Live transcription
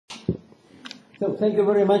So thank you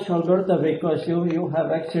very much, Alberta, because you have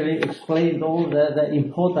actually explained all the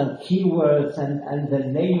important keywords and the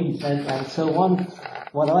names and so on.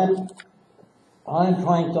 What I'm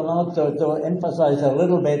trying to now to emphasize a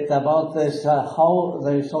little bit about this, how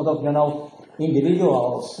the sort of,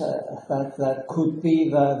 individuals that could be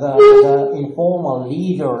the informal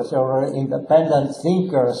leaders or independent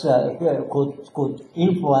thinkers could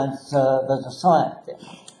influence the society.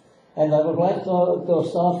 And I would like to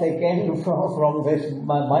start again from this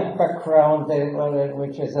my background,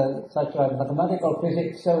 which is such a mathematical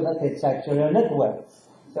physics, so that it's actually a network.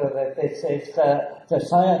 So that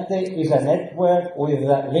society is a network with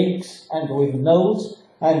links and with nodes.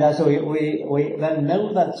 And as we then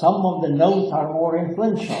know that some of the nodes are more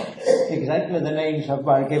influential. Exactly the names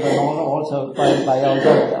are given also by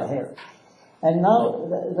Alberta here. And now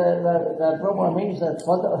the problem is that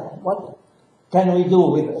what can we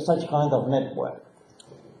do with such kind of network?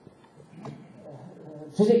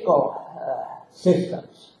 Physical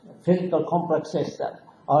systems, physical complex systems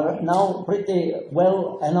are now pretty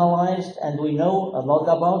well analyzed, and we know a lot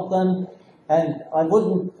about them. And I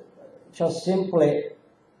wouldn't just simply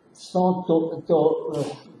start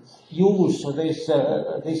to use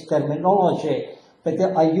this terminology, but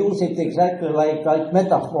I use it exactly like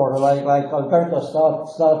metaphor, like Alberto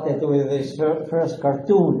started with this first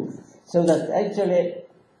cartoon, so that actually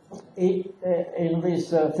in these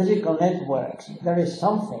physical networks there is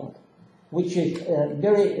something which is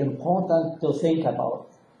very important to think about.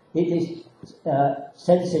 It is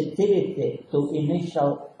sensitivity to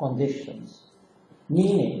initial conditions.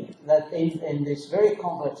 Meaning that in these very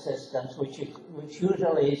complex systems, which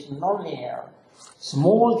usually is nonlinear,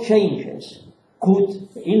 small changes could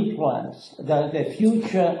influence the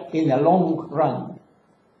future in the long run.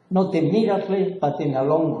 Not immediately, but in the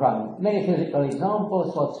long run. Many physical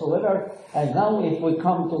examples whatsoever. And now if we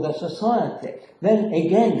come to the society, then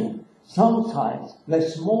again, sometimes the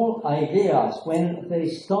small ideas, when they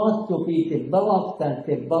start to be developed, that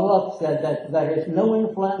there is no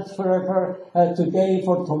influence forever today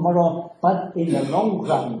for tomorrow, but in the long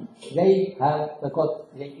run, they have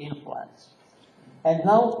got the influence. And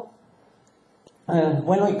now,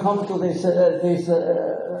 when we come to these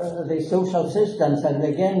social systems, and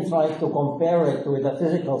again try to compare it with the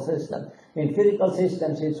physical system, in physical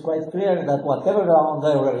systems it's quite clear that whatever are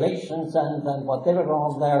their relations and whatever are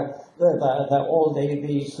all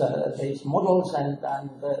these models and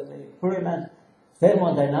the experiments,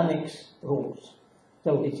 thermodynamics rules.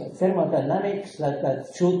 So it's thermodynamics that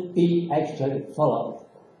should be actually followed.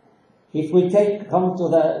 If we come to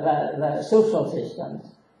the social systems,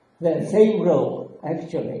 the same role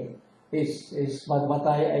actually is what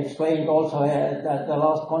I explained also at the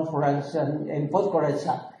last conference in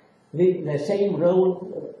Podgorica. The same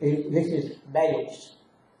role, this is values.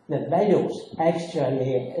 The values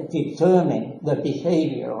actually determine the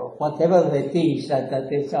behavior, whatever it is,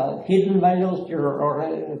 that is hidden values or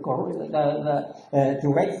the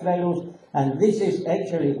direct values, and this is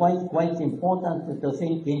actually quite important to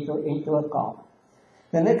think into account.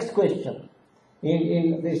 The next question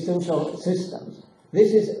in the social systems,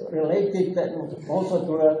 this is related also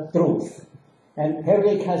to truth. And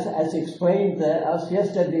Herwig has explained us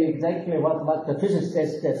yesterday exactly what the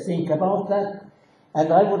physicists think about that.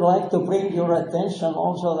 And I would like to bring your attention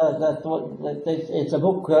also that it's a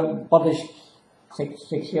book published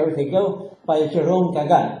six years ago by Jérôme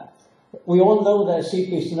Gagin. We all know that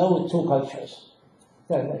CPs know two cultures,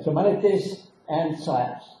 the humanities and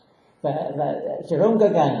science. Jérôme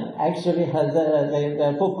Gagin actually has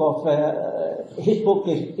the book of, his book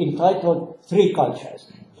is entitled Three Cultures.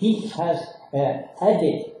 He has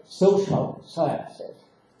added social sciences.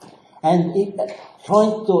 And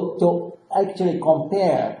trying to actually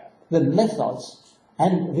compare the methods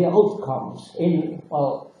and the outcomes in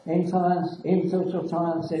science, in social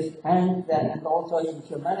sciences, and also in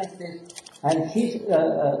humanities. And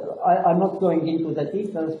I'm not going into the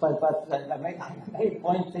details, but the main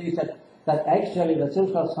point is that actually the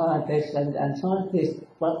social scientists and scientists,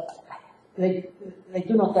 well, they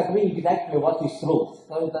do not agree exactly what is truth.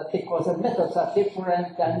 So that because the methods are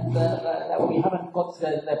different and we haven't got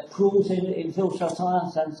the proofs in social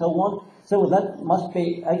science and so on. So that must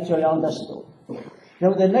be actually understood.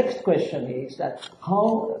 Now the next question is that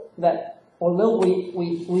how that although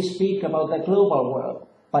we speak about the global world,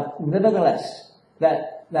 but nevertheless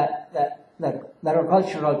that there are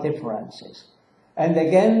cultural differences. And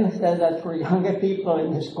again, that for younger people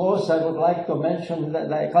in this course, I would like to mention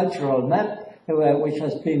the cultural map, which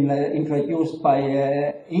has been introduced by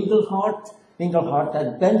Engelhardt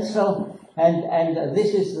and Benzel, and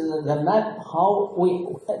this is the map how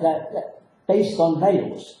based on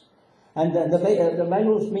values. And the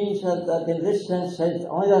values means that in this sense, it's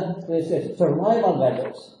either the survival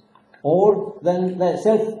values or then the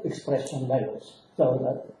self-expression values. So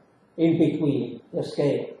that in between the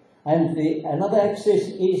scale. And another axis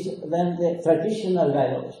is then the traditional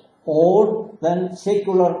values or then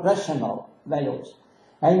secular rational values.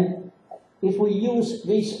 And if we use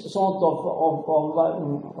this sort of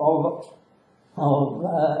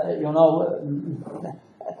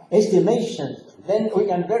estimations, then we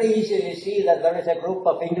can very easily see that there is a group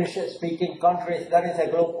of English-speaking countries, there is a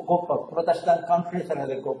group of Protestant countries, there is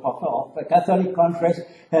a group of Catholic countries.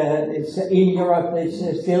 In Europe, it's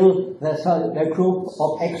still the group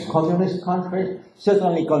of ex-communist countries,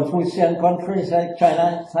 certainly Confucian countries like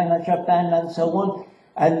China, Japan, and so on.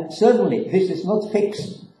 And certainly, this is not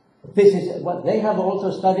fixed. This is what they have also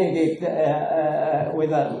studied it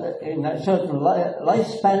in a certain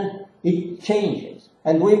lifespan. It changes.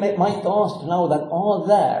 And we might ask now that are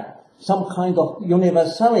there some kind of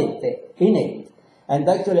universality in it? And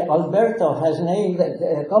actually Alberto has named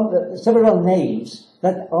several names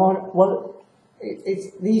that are, well,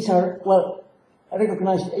 these are, well,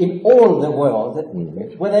 recognized in all the world,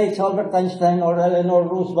 whether it's Albert Einstein or Eleanor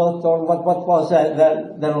Roosevelt or what was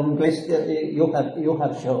the long list you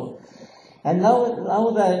have shown. And now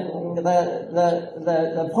the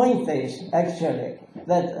point is actually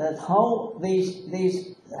that how these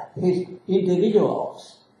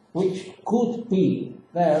individuals, which could be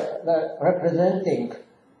the representing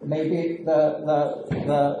maybe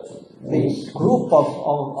this group of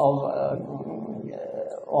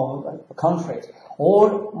countries,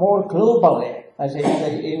 or more globally, as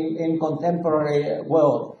in contemporary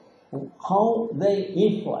world, how they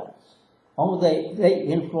influence. How they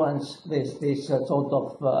influence this sort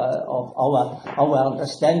of our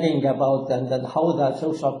understanding about and how the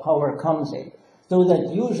social power comes in, so that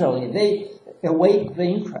usually they awake the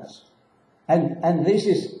interest, and this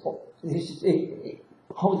is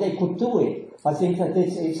how they could do it. I think that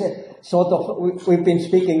it's a sort of, we've been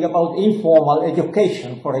speaking about informal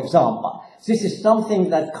education, for example. This is something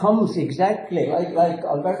that comes exactly like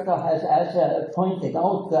Alberto has pointed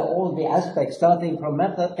out, all the aspects, starting from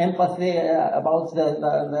empathy, about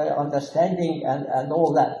the understanding and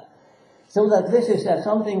all that. So that this is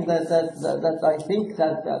something that I think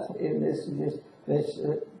that in this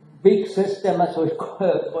big system, as we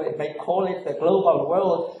call it, the global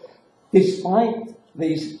world, despite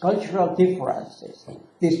these cultural differences,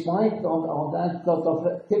 despite of that sort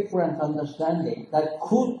of different understanding, that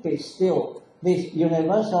could be still this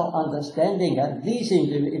universal understanding, and these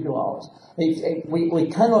individuals, we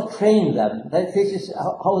cannot train them. This is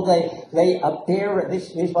how they appear.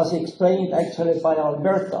 This was explained actually by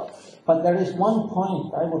Alberto. But there is one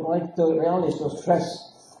point I would like to really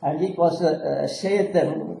stress, and it was said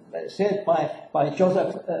by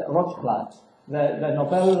Joseph Rotblat, the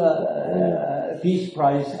Nobel Peace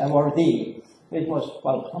Prize awardee. It was,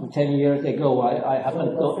 well, some 10 years ago. I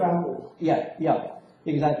haven't got. Yeah,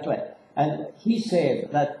 exactly. And he said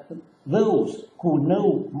that those who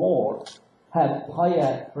know more have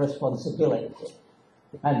higher responsibility.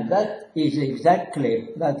 And that is exactly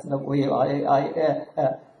that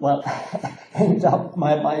well, end up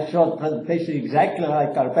my short presentation exactly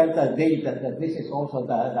like Alberto did, that this is also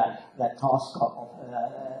the task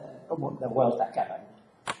of the World Academy.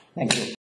 Thank you.